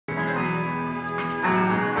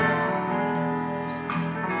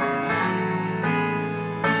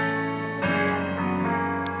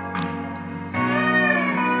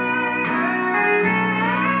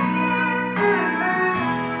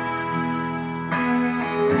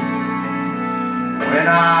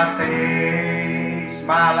I face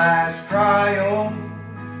my last trial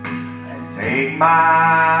and take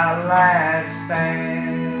my last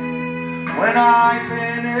stand, when I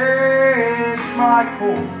finish my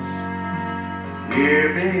course here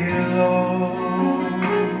below,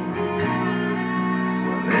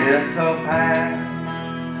 well, if the path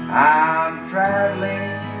I'm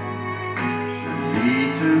traveling should lead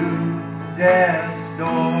to death's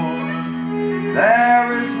door, there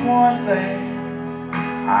is one thing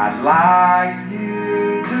I'd like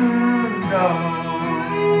you to know.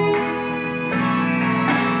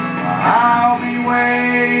 I'll be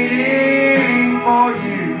waiting for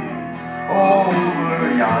you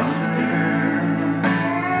over yonder,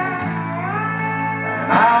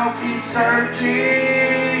 and I'll keep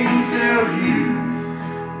searching till you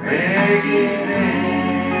make it in,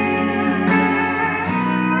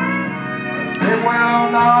 'cause it will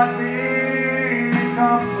not be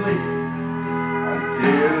complete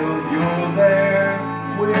until you're there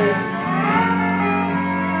with me.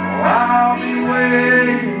 Oh, I'll be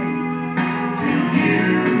waiting till you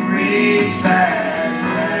reach that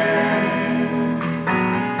land.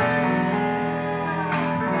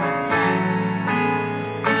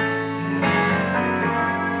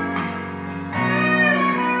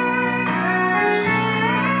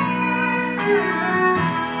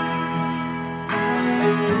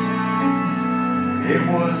 It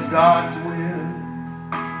was God's will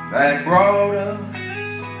that brought us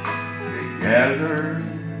together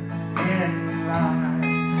in life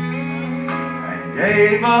and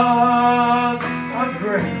gave us a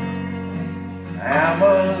great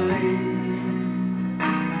family.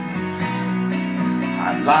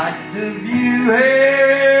 I'd like to view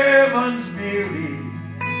heaven's beauty,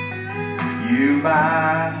 you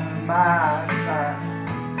by my side.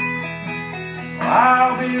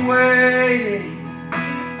 I'll be waiting,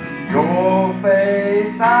 your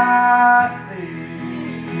face I see.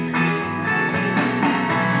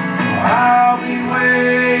 I'll be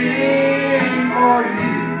waiting for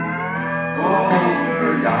you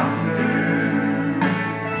over yonder.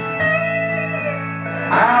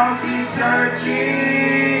 I'll keep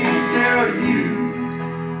searching till you